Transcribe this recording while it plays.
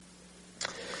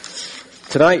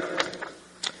Tonight,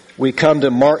 we come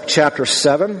to Mark chapter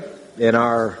 7 in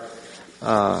our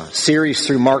series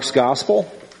through Mark's Gospel.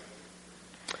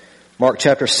 Mark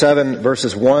chapter 7,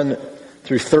 verses 1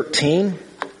 through 13.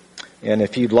 And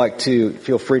if you'd like to,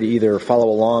 feel free to either follow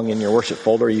along in your worship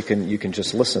folder, you can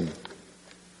just listen.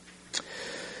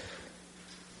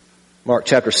 Mark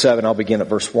chapter 7, I'll begin at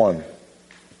verse 1.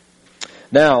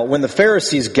 Now, when the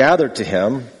Pharisees gathered to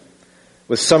him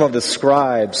with some of the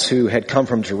scribes who had come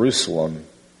from Jerusalem,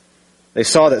 they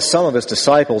saw that some of his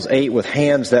disciples ate with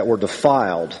hands that were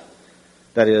defiled,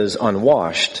 that is,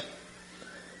 unwashed.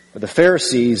 But the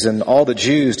Pharisees and all the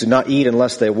Jews did not eat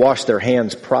unless they washed their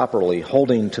hands properly,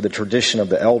 holding to the tradition of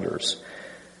the elders.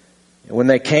 And when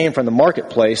they came from the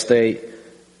marketplace, they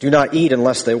do not eat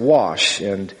unless they wash,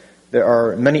 and there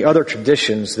are many other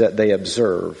traditions that they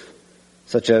observe,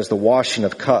 such as the washing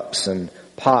of cups and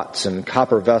pots and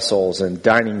copper vessels and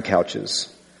dining couches.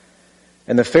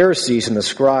 And the Pharisees and the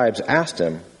scribes asked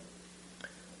him,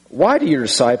 "Why do your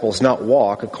disciples not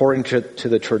walk according to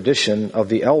the tradition of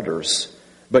the elders,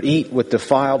 but eat with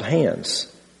defiled hands?"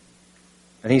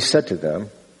 And he said to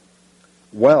them,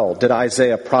 "Well did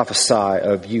Isaiah prophesy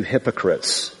of you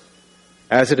hypocrites,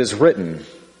 as it is written,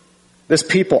 'This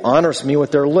people honors me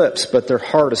with their lips, but their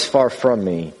heart is far from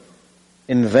me.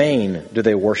 In vain do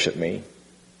they worship me,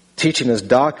 teaching as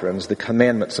doctrines the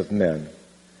commandments of men.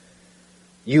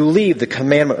 You leave the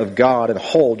commandment of God and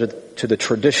hold to the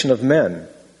tradition of men.'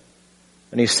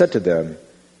 And he said to them,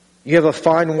 'You have a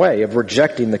fine way of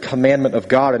rejecting the commandment of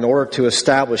God in order to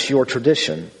establish your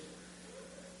tradition.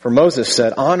 For Moses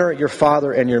said, honor your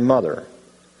father and your mother,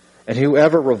 and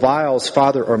whoever reviles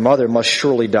father or mother must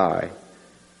surely die.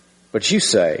 But you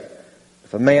say,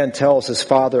 if a man tells his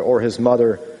father or his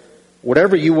mother,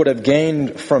 whatever you would have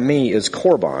gained from me is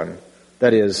korban,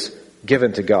 that is,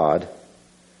 given to God,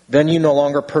 then you no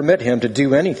longer permit him to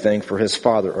do anything for his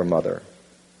father or mother,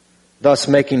 thus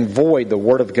making void the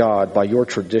word of God by your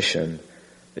tradition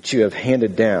that you have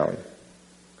handed down.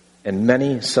 And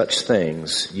many such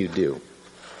things you do."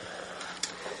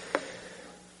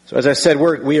 So as I said,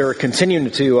 we are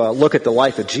continuing to look at the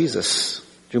life of Jesus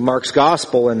through Mark's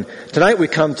Gospel, and tonight we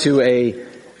come to a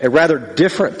rather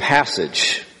different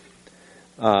passage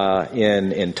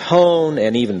in tone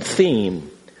and even theme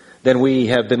than we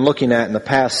have been looking at in the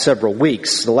past several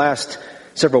weeks. The last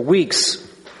several weeks,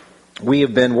 we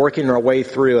have been working our way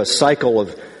through a cycle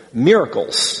of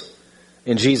miracles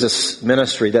in Jesus'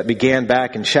 ministry that began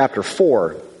back in chapter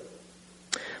 4.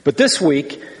 But this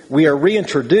week, we are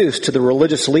reintroduced to the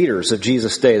religious leaders of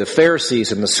Jesus' day, the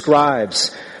Pharisees and the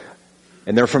scribes,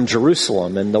 and they're from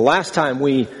Jerusalem. And the last time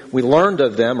we learned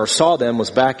of them or saw them was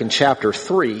back in chapter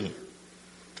 3.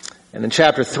 And in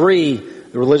chapter 3,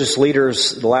 the religious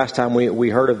leaders, the last time we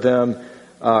heard of them,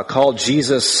 called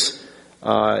Jesus,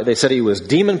 they said he was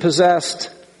demon-possessed,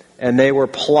 and they were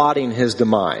plotting his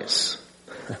demise.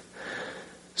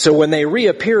 So when they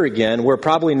reappear again,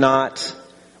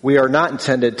 we are not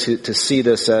intended to see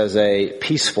this as a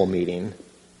peaceful meeting,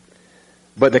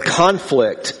 but the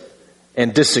conflict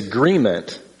and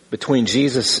disagreement between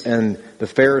Jesus and the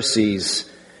Pharisees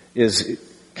is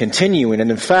continuing.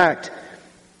 And in fact,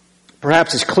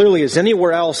 perhaps as clearly as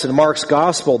anywhere else in Mark's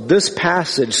Gospel, this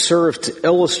passage serves to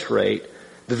illustrate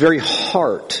the very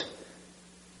heart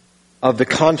of the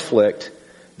conflict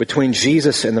between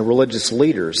Jesus and the religious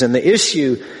leaders. And the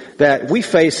issue that we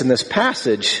face in this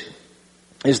passage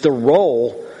is the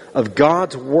role of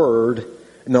God's Word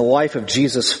in the life of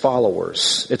Jesus'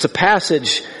 followers. It's a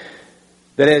passage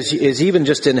that is even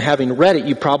just in having read it,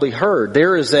 you probably heard.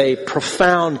 There is a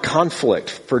profound conflict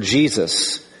for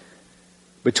Jesus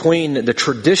between the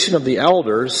tradition of the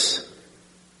elders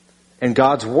and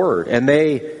God's Word. And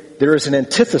there is an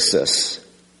antithesis.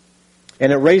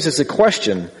 And it raises a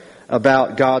question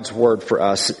about God's Word for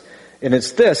us. And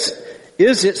it's this: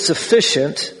 is it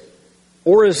sufficient,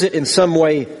 or is it in some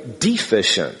way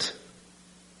deficient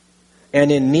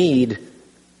and in need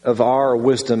of our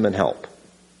wisdom and help?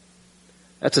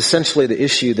 That's essentially the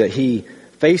issue that he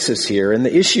faces here. And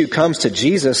the issue comes to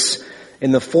Jesus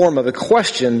in the form of a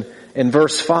question in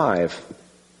verse 5.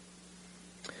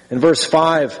 In verse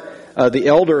 5, the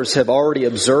elders have already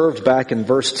observed back in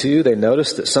verse 2, they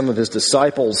noticed that some of his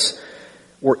disciples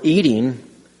were eating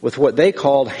with what they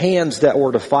called hands that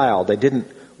were defiled. They didn't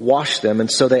wash them.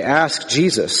 And so they asked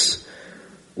Jesus,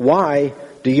 "Why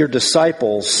do your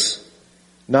disciples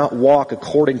not walk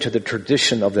according to the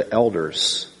tradition of the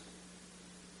elders?"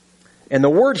 And the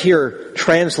word here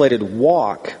translated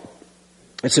walk,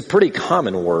 it's a pretty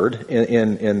common word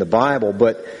in the Bible,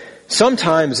 but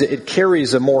sometimes it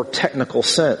carries a more technical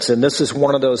sense. And this is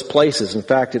one of those places. In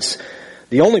fact, it's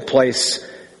the only place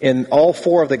in all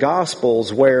four of the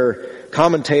Gospels where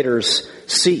commentators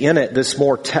see in it this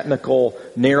more technical,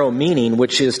 narrow meaning,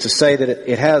 which is to say that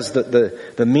it has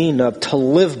the meaning of to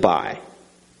live by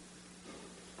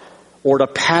or to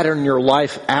pattern your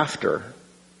life after.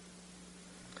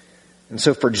 And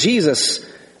so for Jesus,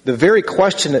 the very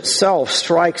question itself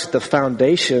strikes the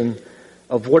foundation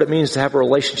of what it means to have a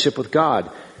relationship with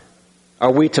God.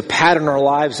 Are we to pattern our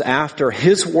lives after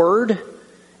His Word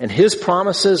and His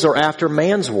promises, or after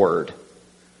man's word?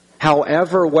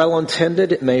 However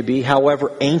well-intended it may be,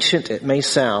 however ancient it may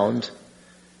sound,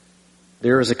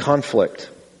 there is a conflict.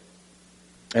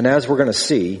 And as we're going to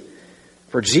see,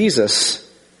 for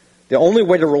Jesus, the only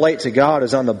way to relate to God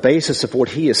is on the basis of what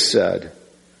He has said,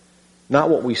 not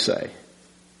what we say.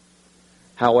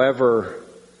 However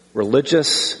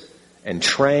religious and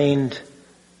trained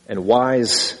and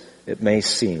wise it may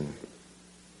seem.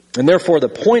 And therefore, the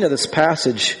point of this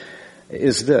passage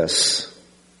is this,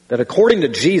 that according to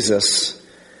Jesus,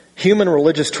 human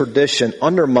religious tradition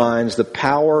undermines the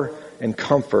power and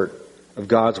comfort of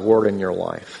God's Word in your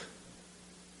life.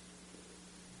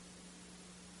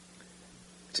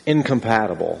 It's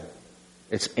incompatible.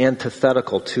 It's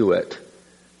antithetical to it.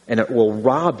 And it will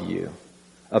rob you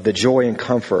of the joy and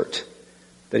comfort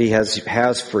that He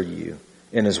has for you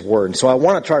in His Word. And so I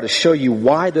want to try to show you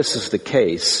why this is the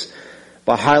case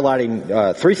by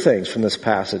highlighting three things from this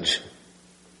passage.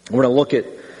 We're going to look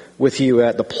with you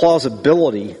at the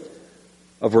plausibility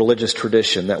of religious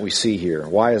tradition that we see here.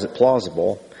 Why is it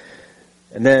plausible?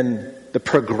 And then the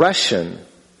progression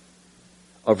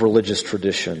of religious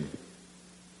tradition.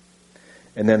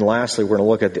 And then lastly, we're going to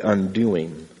look at the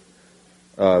undoing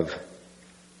of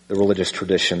the religious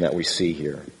tradition that we see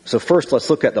here. So first, let's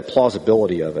look at the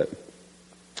plausibility of it.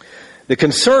 The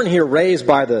concern here raised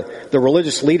by the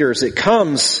religious leaders, it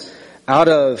comes out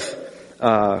of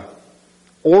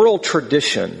oral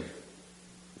tradition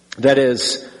that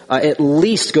is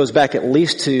goes back at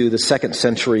least to the 2nd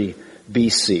century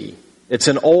BC. It's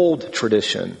an old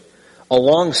tradition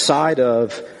alongside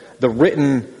of the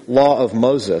written law of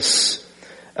Moses,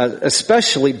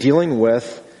 especially dealing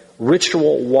with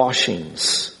ritual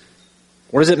washings.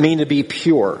 What does it mean to be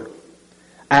pure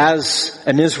as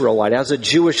an Israelite, as a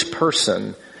Jewish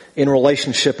person in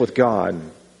relationship with God?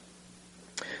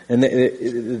 And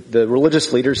the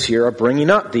religious leaders here are bringing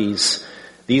up these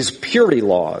purity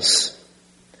laws.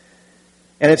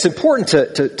 And it's important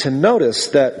to notice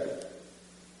that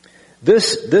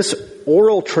this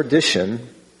oral tradition,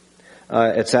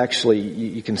 it's actually,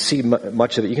 you can see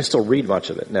much of it, you can still read much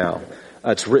of it now.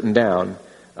 It's written down.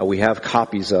 We have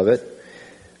copies of it.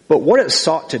 But what it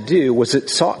sought to do was it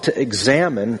sought to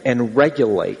examine and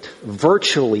regulate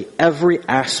virtually every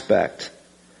aspect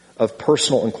of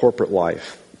personal and corporate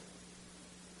life,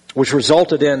 which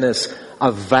resulted in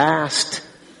a vast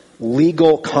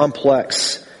legal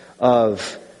complex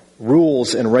of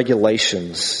rules and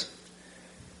regulations.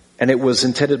 And it was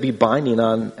intended to be binding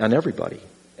on everybody,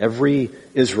 every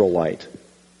Israelite.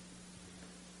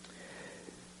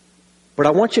 But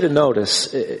I want you to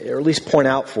notice, or at least point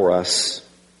out for us,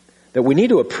 that we need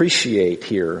to appreciate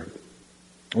here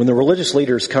when the religious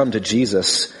leaders come to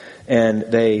Jesus and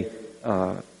they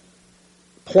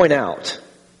point out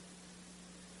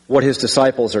what His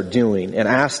disciples are doing and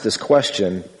ask this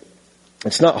question.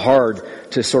 It's not hard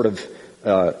to sort of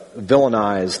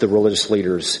villainize the religious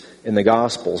leaders in the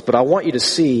Gospels, but I want you to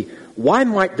see, why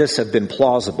might this have been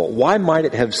plausible? Why might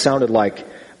it have sounded like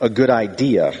a good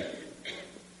idea?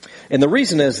 And the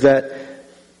reason is that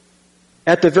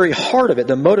at the very heart of it,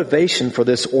 the motivation for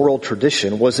this oral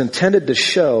tradition was intended to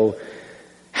show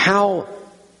how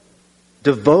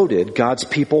devoted God's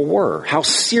people were, how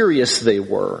serious they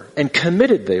were, and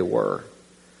committed they were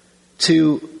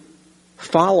to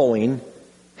following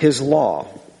His law.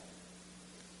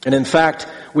 And in fact,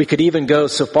 we could even go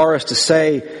so far as to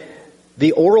say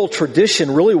the oral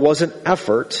tradition really was an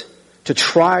effort to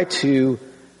try to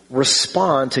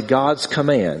respond to God's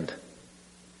command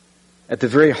at the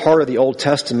very heart of the Old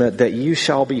Testament, that you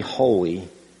shall be holy,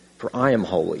 for I am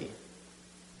holy.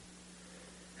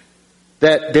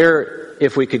 That there,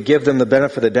 if we could give them the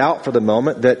benefit of the doubt for the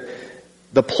moment, that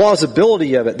the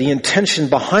plausibility of it, the intention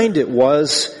behind it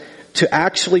was to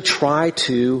actually try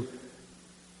to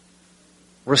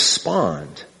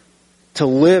respond, to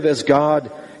live as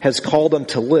God has called them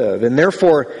to live. And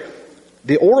therefore,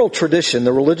 the oral tradition,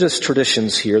 the religious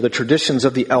traditions here, the traditions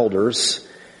of the elders,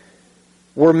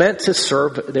 were meant to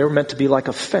serve, they were meant to be like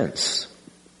a fence,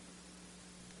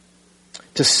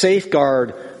 to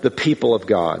safeguard the people of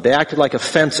God. They acted like a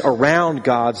fence around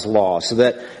God's law, so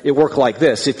that it worked like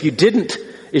this. If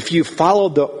you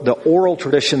followed the oral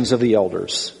traditions of the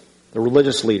elders, the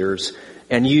religious leaders,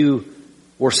 and you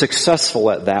were successful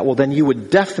at that, well, then you would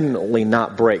definitely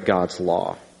not break God's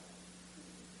law.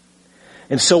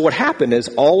 And so what happened is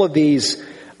all of these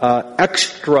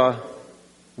extra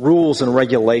rules and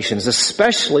regulations,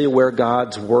 especially where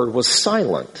God's word was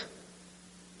silent,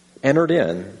 entered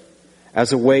in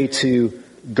as a way to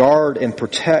guard and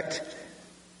protect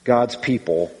God's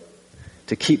people,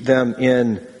 to keep them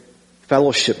in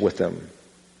fellowship with Him.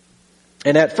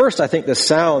 And at first, I think this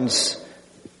sounds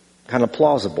kind of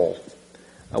plausible.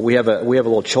 We have a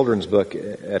little children's book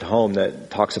at home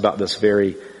that talks about this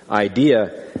very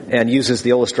idea and uses the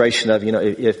illustration of,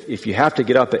 if you have to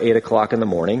get up at 8 o'clock in the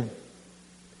morning,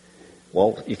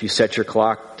 well, if you set your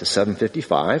clock to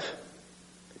 7:55,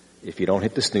 if you don't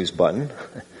hit the snooze button,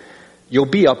 you'll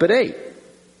be up at 8.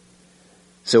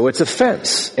 So it's a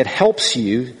fence. It helps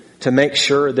you to make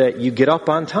sure that you get up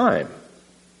on time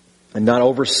and not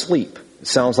oversleep. It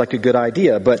sounds like a good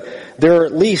idea, but there are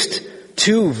at least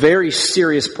two very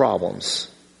serious problems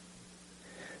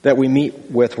that we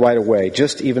meet with right away,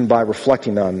 just even by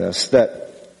reflecting on this.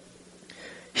 That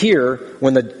here,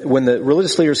 when the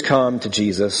religious leaders come to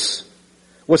Jesus,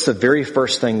 what's the very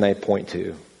first thing they point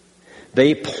to?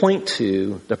 They point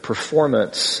to the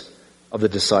performance of the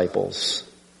disciples.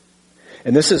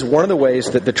 And this is one of the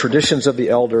ways that the traditions of the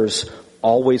elders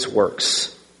always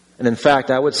works. And in fact,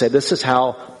 I would say this is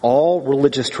how all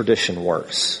religious tradition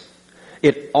works.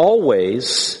 It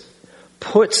always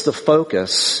puts the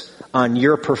focus on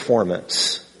your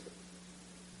performance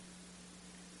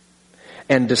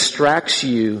and distracts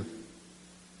you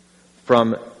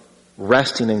from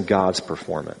resting in God's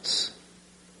performance.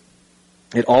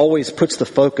 It always puts the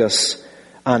focus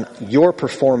on your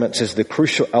performance as the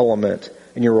crucial element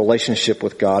in your relationship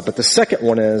with God. But the second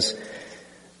one is,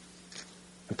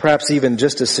 perhaps even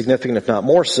just as significant, if not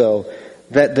more so,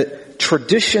 that the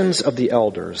traditions of the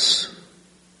elders,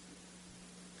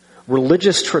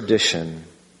 religious tradition,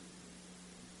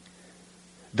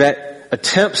 that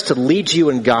attempts to lead you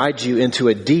and guide you into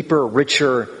a deeper,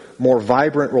 richer, more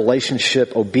vibrant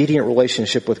relationship, obedient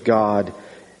relationship with God,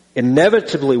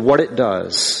 inevitably what it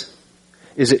does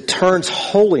is it turns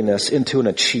holiness into an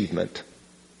achievement.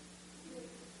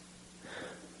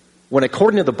 When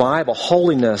according to the Bible,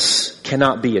 holiness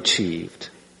cannot be achieved.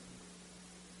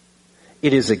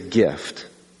 It is a gift.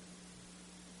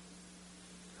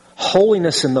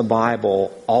 Holiness in the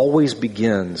Bible always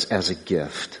begins as a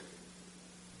gift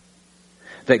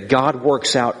that God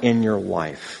works out in your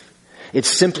life. It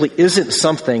simply isn't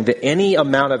something that any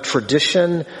amount of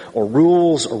tradition or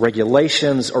rules or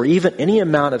regulations or even any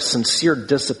amount of sincere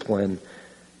discipline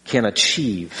can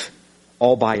achieve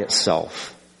all by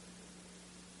itself.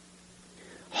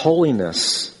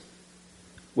 Holiness,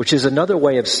 which is another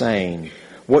way of saying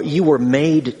what you were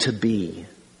made to be,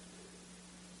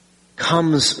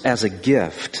 comes as a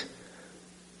gift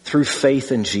through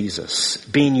faith in Jesus,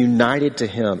 being united to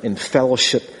Him in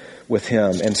fellowship with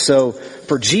Him. And so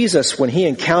for Jesus, when He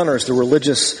encounters the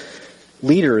religious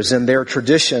leaders and their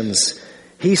traditions,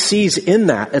 He sees in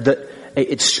that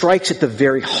it strikes at the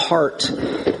very heart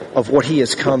of what He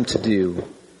has come to do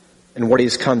and what He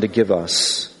has come to give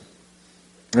us.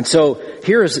 And so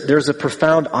there's a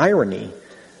profound irony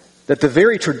that the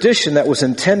very tradition that was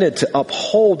intended to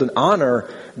uphold and honor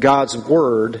God's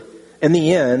word, in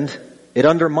the end, it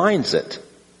undermines it.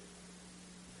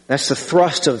 That's the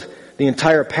thrust of the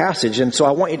entire passage. And so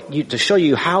I want you to show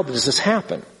you how does this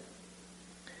happen.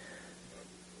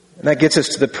 And that gets us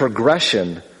to the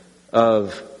progression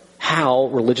of how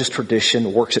religious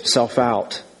tradition works itself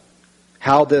out.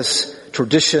 How this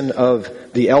tradition of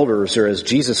the elders, or as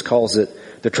Jesus calls it,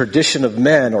 the tradition of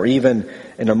men, or even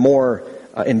in a more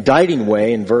indicting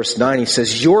way in verse 9, He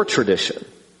says, your tradition.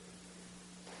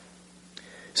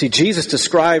 See, Jesus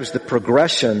describes the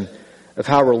progression of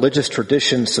how religious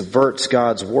tradition subverts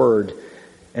God's word.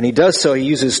 And He does so, He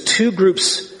uses two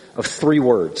groups of 3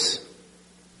 words.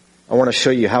 I want to show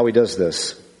you how He does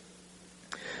this.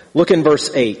 Look in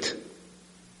verse 8.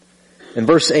 In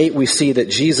verse 8 we see that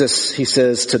Jesus, He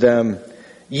says to them,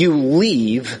 you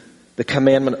leave the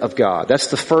commandment of God. That's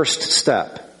the first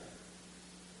step.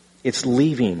 It's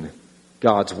leaving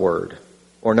God's word.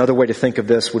 Or another way to think of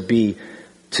this would be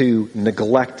to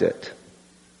neglect it.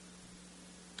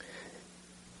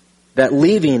 That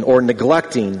leaving or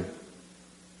neglecting,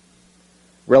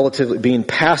 relatively being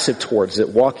passive towards it,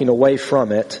 walking away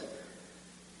from it,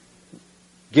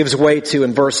 gives way to,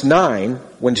 in verse 9,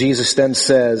 when Jesus then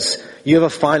says, you have a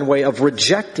fine way of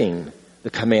rejecting the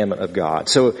commandment of God.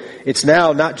 So it's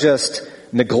now not just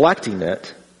neglecting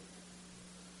it,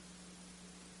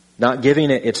 not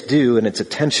giving it its due and its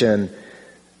attention.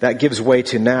 That gives way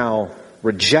to now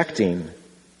rejecting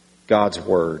God's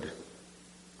word,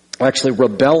 actually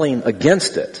rebelling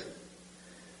against it,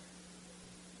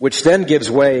 which then gives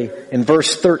way in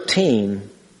verse 13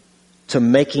 to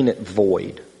making it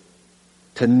void,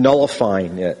 to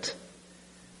nullifying it,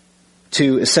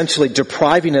 to essentially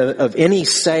depriving it of any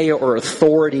say or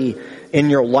authority in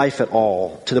your life at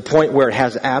all, to the point where it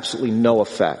has absolutely no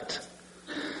effect.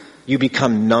 You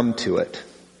become numb to it.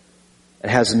 It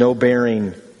has no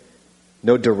bearing,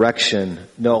 no direction,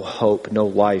 no hope, no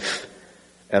life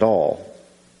at all.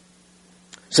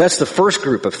 So that's the first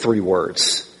group of 3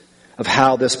 words of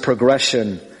how this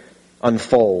progression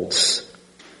unfolds.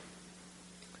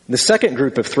 The second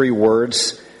group of 3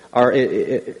 words are,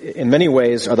 in many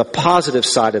ways, are the positive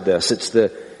side of this. It's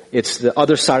the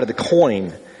other side of the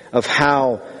coin of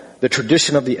how the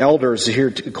tradition of the elders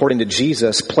here, according to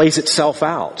Jesus, plays itself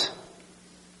out.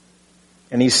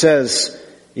 And he says,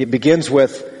 it begins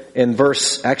with, in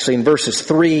verses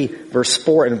 3, verse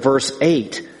 4, and verse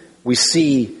 8, we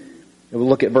see, we'll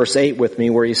look at verse 8 with me,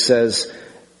 where he says,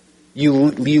 you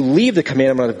leave the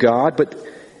commandment of God,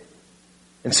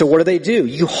 and so what do?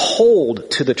 You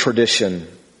hold to the tradition.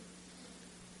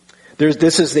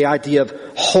 This is the idea of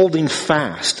holding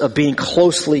fast, of being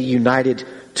closely united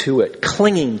to it,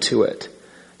 clinging to it.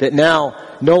 That now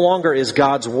no longer is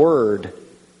God's word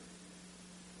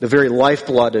the very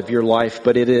lifeblood of your life,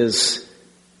 but it is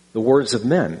the words of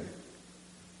men.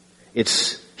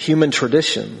 It's human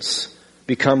traditions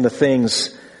become the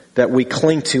things that we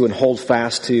cling to and hold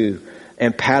fast to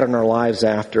and pattern our lives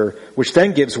after, which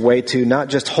then gives way to not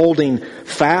just holding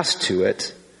fast to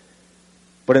it,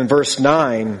 but in verse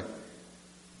 9,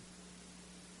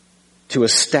 to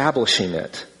establishing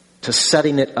it, to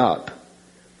setting it up,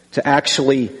 to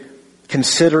actually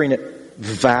considering it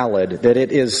valid, that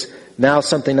it is now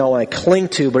something not only I cling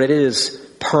to, but it is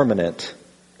permanent.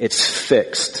 It's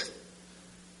fixed.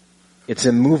 It's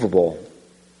immovable.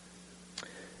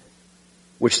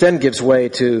 Which then gives way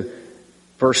to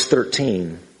verse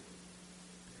 13.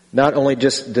 Not only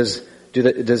just does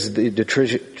the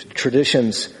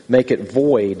traditions make it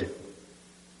void,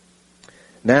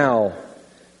 now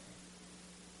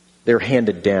they're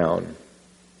handed down.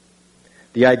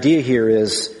 The idea here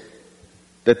is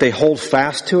that they hold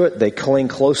fast to it, they cling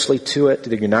closely to it,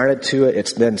 they're united to it,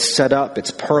 it's then set up, it's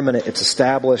permanent, it's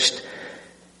established,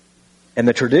 and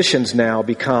the traditions now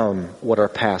become what are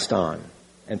passed on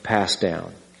and passed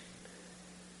down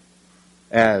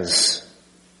as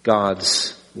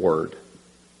God's word.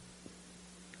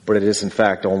 But it is in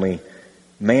fact only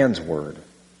man's word.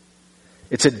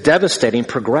 It's a devastating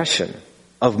progression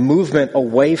of movement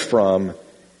away from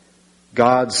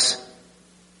God's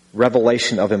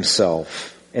revelation of himself.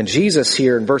 And Jesus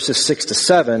here in verses 6 to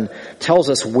 7 tells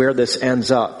us where this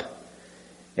ends up.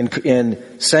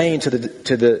 In saying to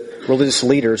the religious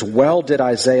leaders, well did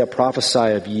Isaiah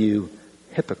prophesy of you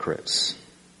hypocrites.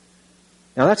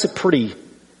 Now that's a pretty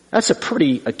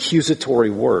accusatory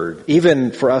word,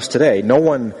 even for us today. No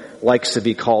one likes to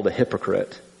be called a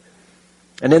hypocrite.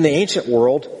 And in the ancient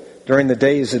world, during the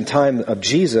days and time of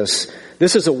Jesus,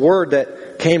 this is a word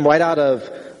that came right out of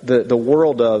the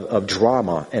world of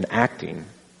drama and acting.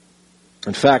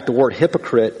 In fact, the word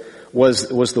hypocrite was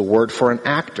the word for an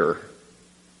actor.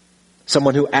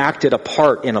 Someone who acted a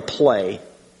part in a play.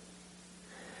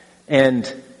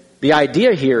 And the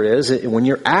idea here is that when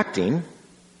you're acting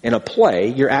in a play,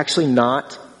 you're actually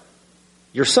not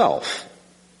yourself.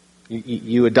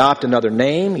 You adopt another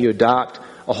name, you adopt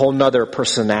a whole nother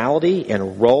personality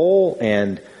and role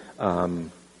and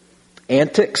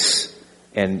antics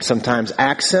and sometimes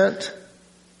accent.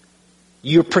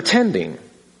 You're pretending.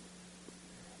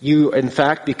 You, in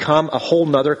fact, become a whole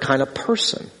nother kind of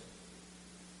person.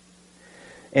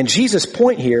 And Jesus'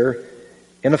 point here,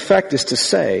 in effect, is to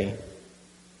say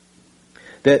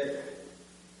that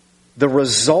the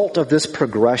result of this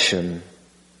progression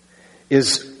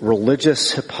is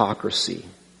religious hypocrisy,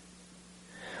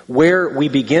 where we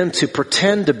begin to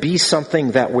pretend to be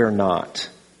something that we're not.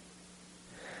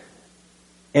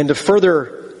 And to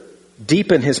further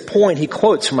deepen his point, he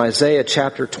quotes from Isaiah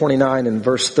chapter 29 and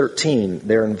verse 13,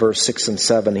 there in verse 6 and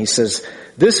 7. He says,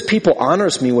 "This people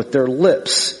honors me with their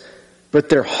lips, but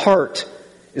their heart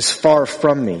is far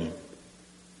from me."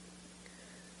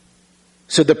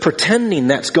 So the pretending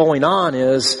that's going on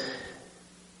is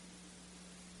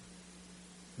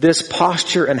this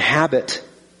posture and habit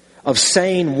of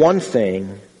saying one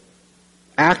thing,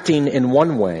 acting in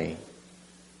one way,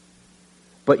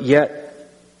 but yet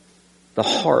the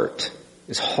heart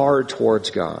is hard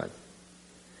towards God,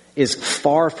 is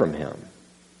far from Him,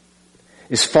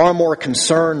 is far more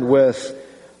concerned with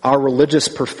our religious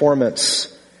performance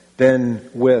than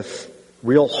with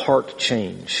real heart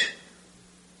change,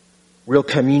 real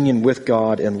communion with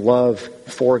God and love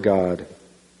for God.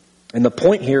 And the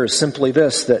point here is simply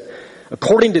this, that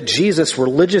according to Jesus,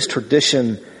 religious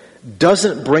tradition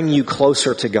doesn't bring you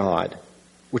closer to God,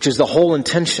 which is the whole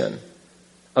intention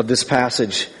of this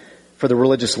passage for the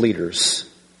religious leaders.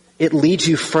 It leads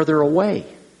you further away.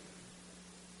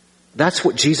 That's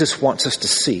what Jesus wants us to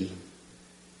see.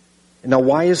 Now,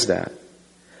 why is that?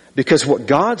 Because what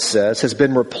God says has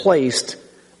been replaced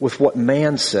with what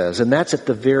man says, and that's at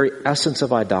the very essence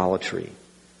of idolatry.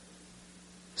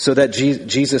 So that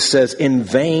Jesus says, in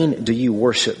vain do you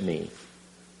worship me.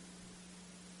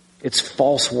 It's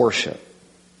false worship,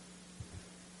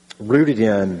 rooted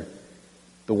in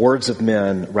the words of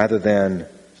men rather than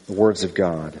the words of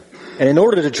God. And in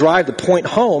order to drive the point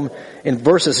home, in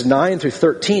verses 9 through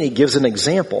 13, he gives an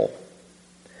example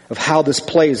of how this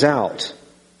plays out.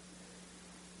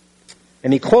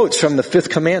 And he quotes from the fifth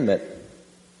commandment.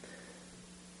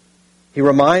 He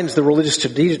reminds the religious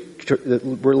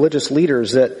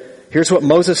leaders that here's what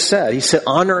Moses said. He said,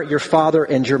 honor your father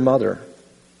and your mother.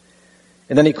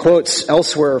 And then he quotes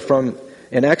elsewhere from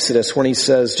in Exodus when he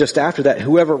says, just after that,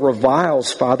 whoever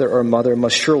reviles father or mother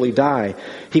must surely die.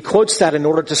 He quotes that in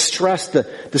order to stress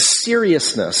the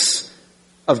seriousness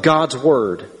of God's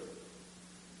word,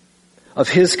 of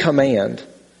his command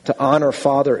to honor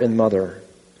father and mother.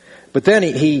 But then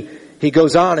he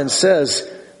goes on and says,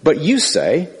 but you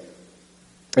say,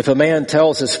 if a man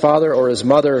tells his father or his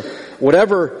mother,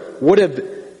 whatever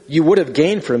you would have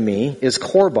gained from me is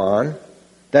korban,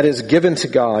 that is given to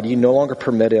God, you no longer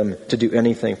permit him to do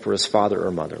anything for his father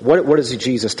or mother. What is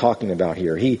Jesus talking about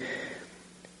here? He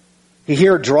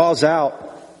here draws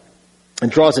out and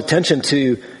draws attention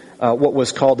to what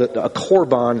was called a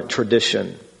korban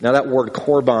tradition. Now that word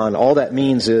korban, all that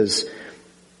means is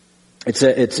it's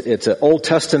an Old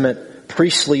Testament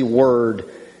priestly word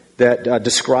that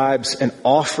describes an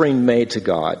offering made to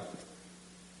God.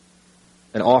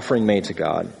 An offering made to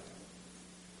God.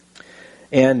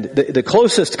 And the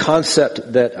closest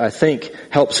concept that I think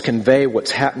helps convey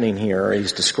what's happening here,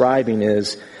 he's describing,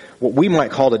 is what we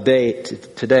might call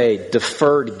today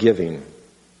deferred giving.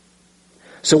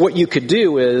 So what you could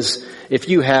do is, if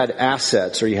you had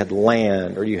assets or you had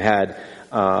land or you had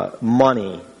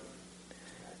money,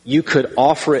 you could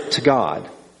offer it to God.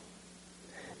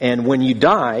 And when you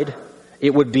died,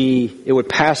 it would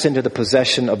pass into the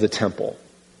possession of the temple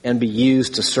and be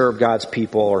used to serve God's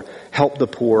people or help the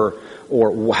poor,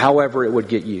 or however it would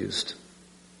get used.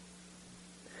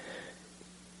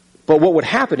 But what would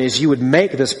happen is you would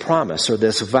make this promise or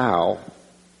this vow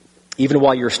even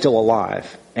while you're still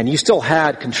alive. And you still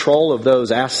had control of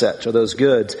those assets or those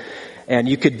goods. And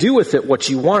you could do with it what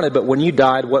you wanted, but when you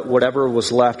died, whatever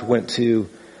was left went to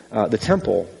the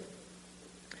temple.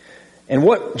 And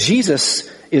what Jesus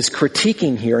is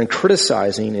critiquing here and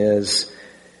criticizing is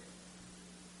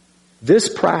this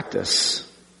practice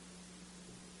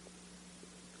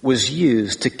was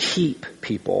used to keep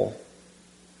people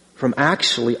from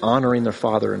actually honoring their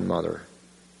father and mother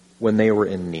when they were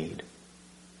in need.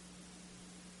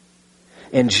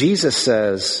 And Jesus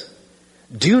says,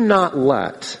 do not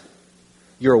let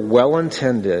your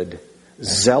well-intended,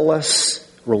 zealous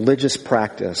religious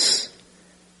practice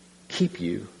keep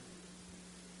you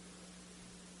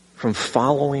from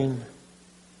following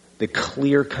the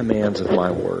clear commands of my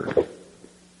word.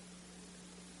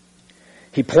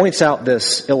 He points out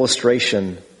this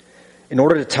illustration in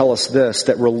order to tell us this,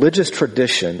 that religious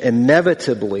tradition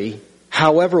inevitably,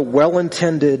 however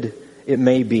well-intended it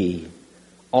may be,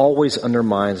 always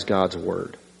undermines God's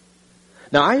word.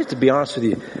 Now, I have to be honest with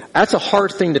you, that's a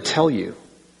hard thing to tell you.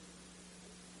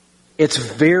 It's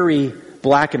very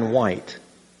black and white.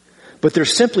 But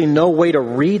there's simply no way to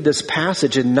read this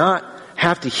passage and not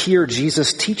have to hear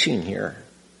Jesus teaching here.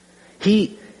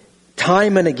 He,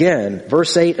 time and again,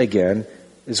 verse 8 again,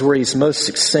 is where he's most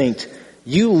succinct.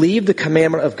 You leave the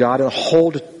commandment of God and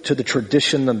hold to the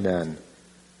tradition of men.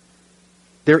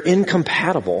 They're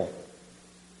incompatible.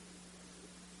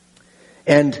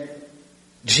 And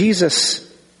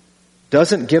Jesus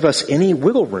doesn't give us any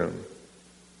wiggle room.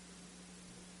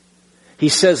 He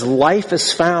says life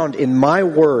is found in my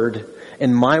word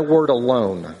and my word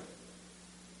alone.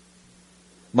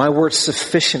 My word's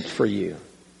sufficient for you.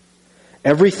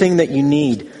 Everything that you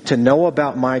need to know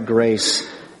about my grace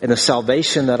and the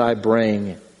salvation that I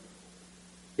bring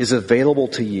is available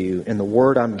to you in the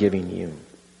word I'm giving you.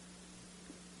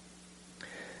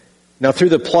 Now, through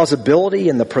the plausibility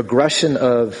and the progression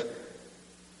of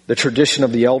the tradition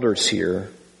of the elders here,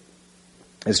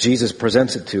 as Jesus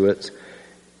presents it to it,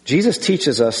 Jesus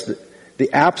teaches us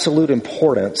the absolute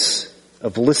importance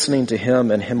of listening to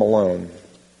Him and Him alone.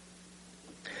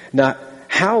 Now,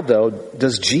 how, though,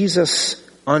 does Jesus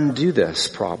undo this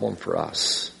problem for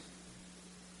us?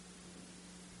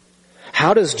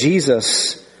 How does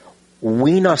Jesus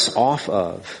wean us off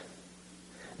of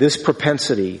this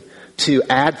propensity to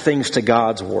add things to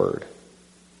God's Word?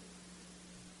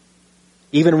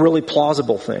 Even really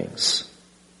plausible things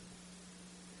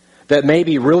that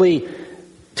maybe really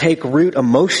take root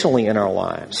emotionally in our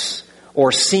lives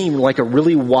or seem like a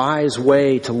really wise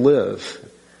way to live,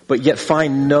 but yet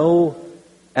find no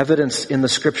evidence in the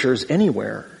Scriptures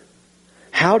anywhere.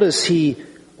 How does He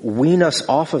wean us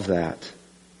off of that?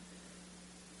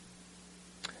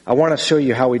 I want to show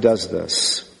you how He does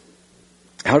this.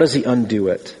 How does He undo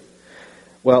it?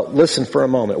 Well, listen for a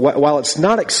moment. While it's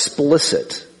not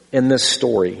explicit in this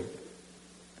story,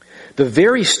 the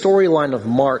very storyline of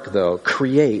Mark, though,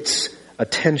 creates a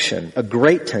tension, a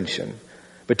great tension,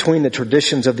 between the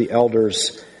traditions of the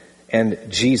elders and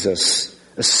Jesus,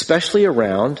 especially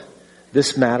around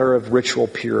this matter of ritual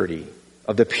purity,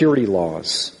 of the purity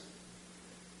laws.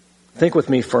 Think with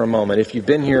me for a moment. If you've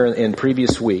been here in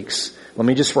previous weeks, let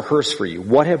me just rehearse for you.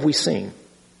 What have we seen?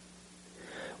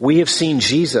 We have seen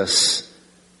Jesus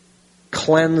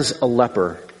cleanse a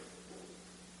leper.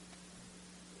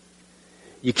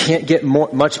 You can't get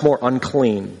much more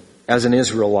unclean as an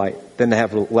Israelite than to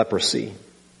have leprosy.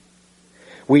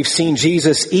 We've seen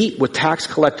Jesus eat with tax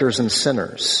collectors and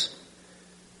sinners.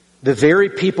 The very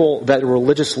people that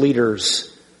religious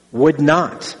leaders would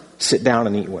not sit down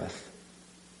and eat with.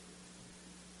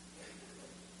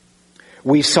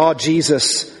 We saw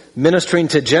Jesus ministering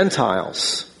to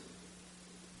Gentiles.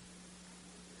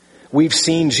 We've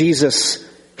seen Jesus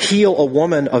heal a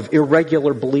woman of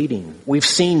irregular bleeding. We've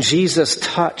seen Jesus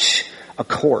touch a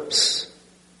corpse.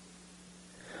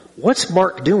 What's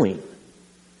Mark doing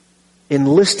in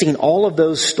listing all of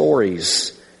those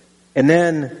stories and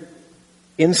then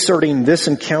inserting this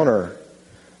encounter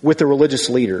with the religious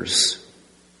leaders?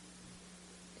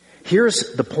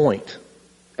 Here's the point.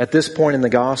 At this point in the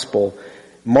gospel,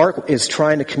 Mark is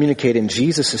trying to communicate, and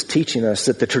Jesus is teaching us,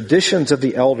 that the traditions of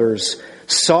the elders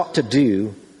sought to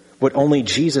do what only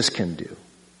Jesus can do,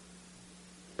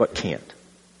 but can't.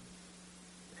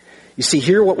 You see,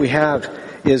 here what we have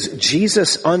is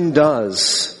Jesus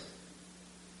undoes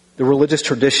the religious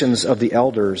traditions of the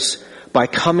elders by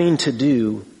coming to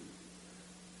do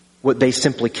what they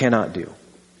simply cannot do.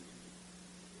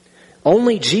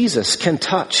 Only Jesus can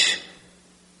touch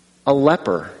a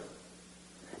leper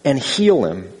and heal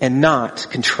him and not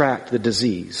contract the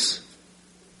disease.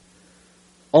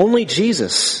 Only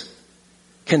Jesus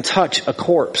can touch a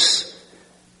corpse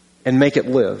and make it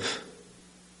live.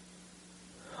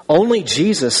 Only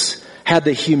Jesus had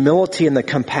the humility and the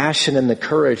compassion and the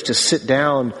courage to sit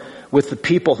down with the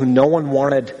people who no one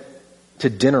wanted to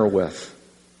dinner with.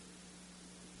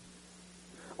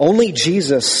 Only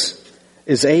Jesus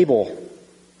is able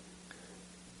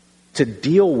to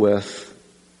deal with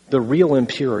the real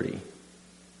impurity,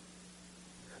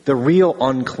 the real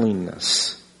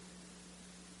uncleanness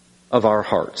of our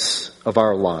hearts, of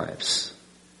our lives.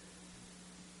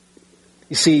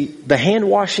 You see, the hand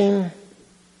washing,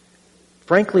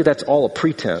 frankly, that's all a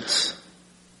pretense.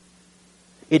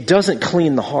 It doesn't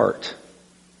clean the heart.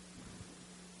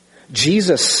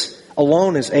 Jesus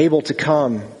alone is able to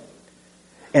come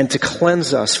and to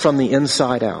cleanse us from the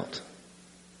inside out.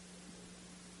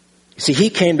 See, He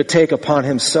came to take upon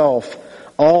Himself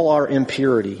all our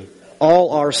impurity,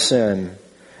 all our sin,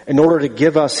 in order to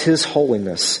give us His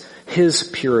holiness, His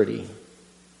purity.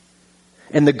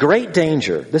 And the great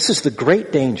danger, this is the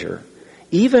great danger,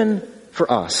 even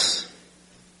for us,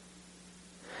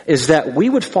 is that we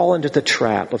would fall into the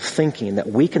trap of thinking that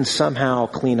we can somehow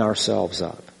clean ourselves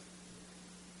up.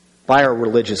 By our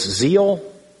religious zeal,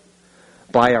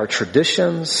 by our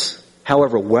traditions,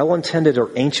 however well-intended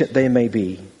or ancient they may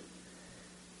be.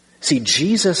 See,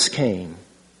 Jesus came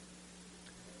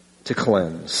to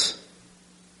cleanse,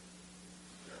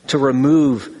 to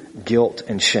remove guilt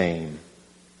and shame.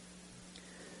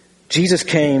 Jesus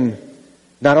came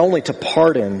not only to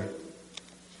pardon,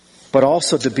 but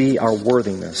also to be our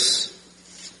worthiness.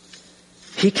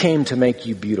 He came to make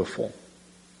you beautiful.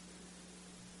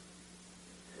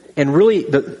 And really,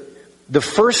 the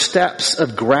first steps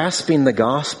of grasping the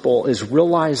gospel is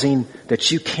realizing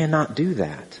that you cannot do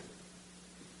that.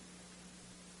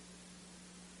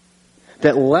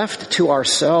 That left to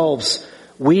ourselves,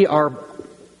 we are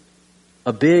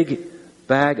a big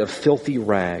bag of filthy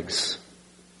rags.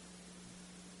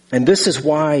 And this is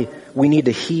why we need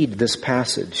to heed this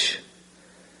passage.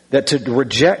 That to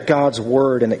reject God's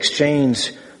word in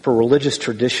exchange for religious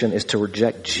tradition is to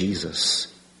reject Jesus.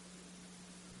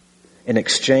 in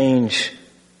exchange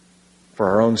for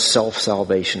our own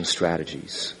self-salvation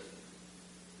strategies.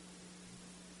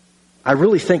 I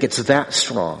really think it's that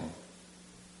strong,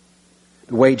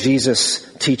 the way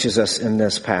Jesus teaches us in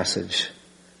this passage.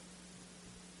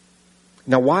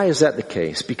 Now, why is that the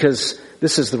case? Because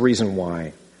this is the reason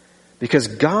why. Because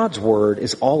God's Word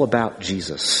is all about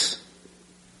Jesus.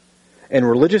 And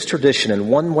religious tradition, in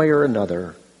one way or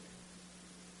another,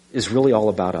 is really all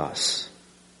about us.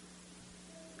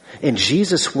 And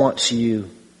Jesus wants you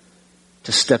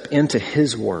to step into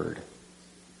His Word,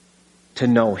 to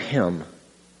know Him,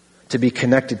 to be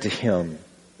connected to Him.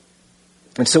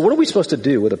 And so what are we supposed to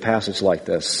do with a passage like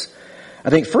this? I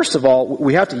think, first of all,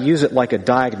 we have to use it like a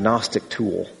diagnostic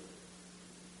tool.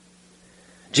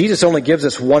 Jesus only gives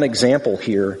us one example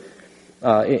here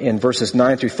in verses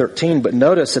 9 through 13, but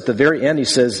notice at the very end He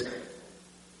says,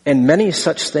 "And many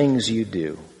such things you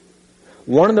do."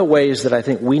 One of the ways that I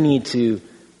think we need to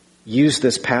use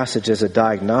this passage as a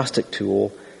diagnostic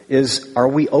tool is, are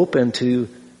we open to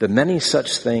the many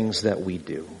such things that we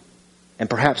do and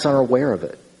perhaps unaware of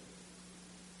it?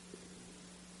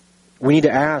 We need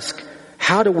to ask,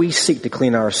 how do we seek to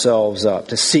clean ourselves up,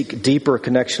 to seek deeper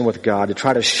connection with God, to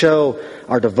try to show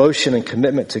our devotion and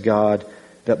commitment to God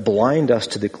that blind us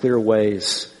to the clear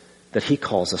ways that He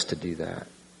calls us to do that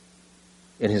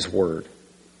in His Word?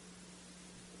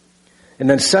 And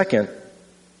then second,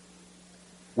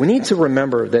 we need to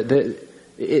remember that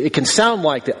it can sound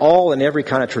like that all and every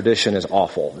kind of tradition is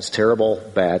awful, is terrible,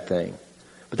 bad thing.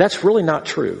 But that's really not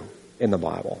true in the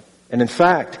Bible. And in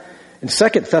fact, in 2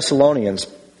 Thessalonians,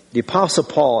 the Apostle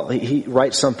Paul, he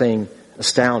writes something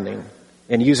astounding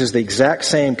and uses the exact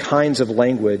same kinds of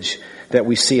language that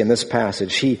we see in this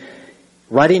passage.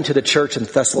 Writing to the church in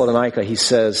Thessalonica, he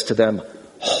says to them,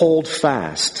 hold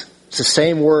fast. It's the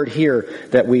same word here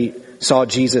that we saw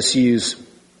Jesus use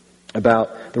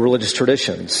about the religious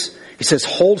traditions. He says,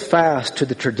 hold fast to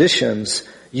the traditions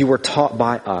you were taught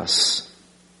by us,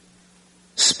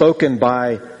 spoken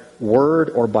by word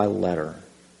or by letter.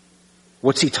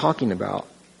 What's he talking about?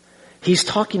 He's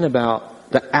talking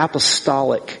about the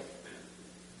apostolic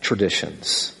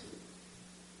traditions,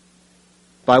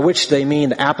 by which they mean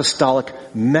the apostolic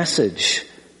message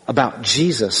about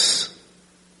Jesus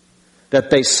that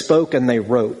they spoke and they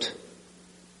wrote.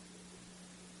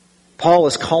 Paul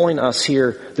is calling us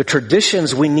here, the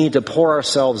traditions we need to pour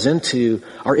ourselves into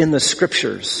are in the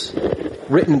Scriptures,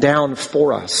 written down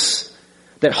for us,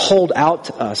 that hold out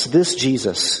to us this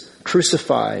Jesus,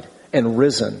 crucified and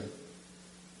risen.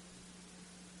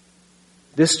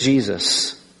 This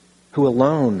Jesus, who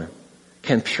alone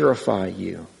can purify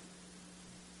you,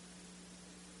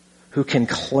 who can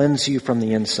cleanse you from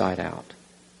the inside out.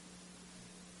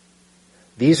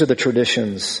 These are the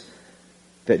traditions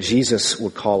that Jesus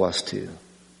would call us to.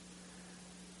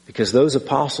 Because those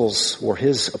apostles were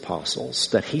His apostles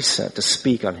that He sent to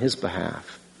speak on His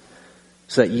behalf,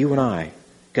 so that you and I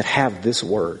could have this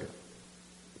word.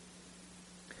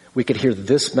 We could hear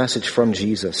this message from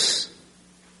Jesus.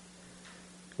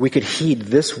 We could heed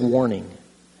this warning,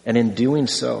 and in doing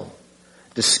so,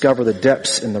 discover the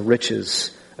depths and the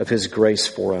riches of His grace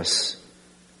for us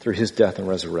through His death and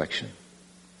resurrection.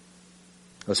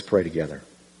 Let's pray together.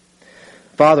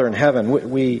 Father in heaven,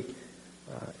 we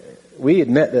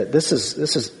admit that this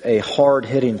is a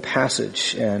hard-hitting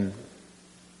passage, and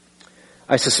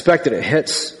I suspect that it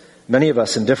hits many of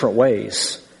us in different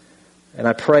ways. And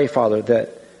I pray, Father,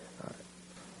 that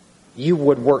You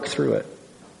would work through it,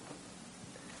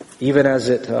 even as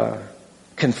it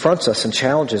confronts us and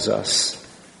challenges us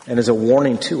and is a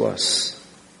warning to us.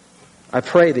 I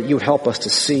pray that You would help us to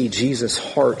see Jesus'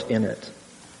 heart in it,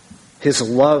 His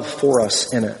love for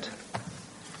us in it,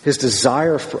 His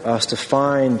desire for us to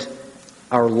find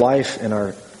our life and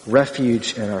our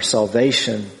refuge and our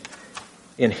salvation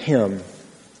in Him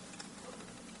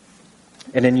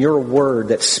and in Your word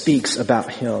that speaks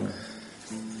about Him.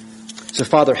 So,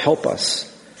 Father, help us.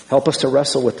 Help us to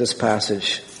wrestle with this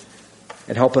passage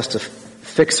and help us to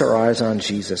fix our eyes on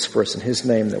Jesus. For it's in His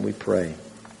name that we pray.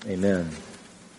 Amen.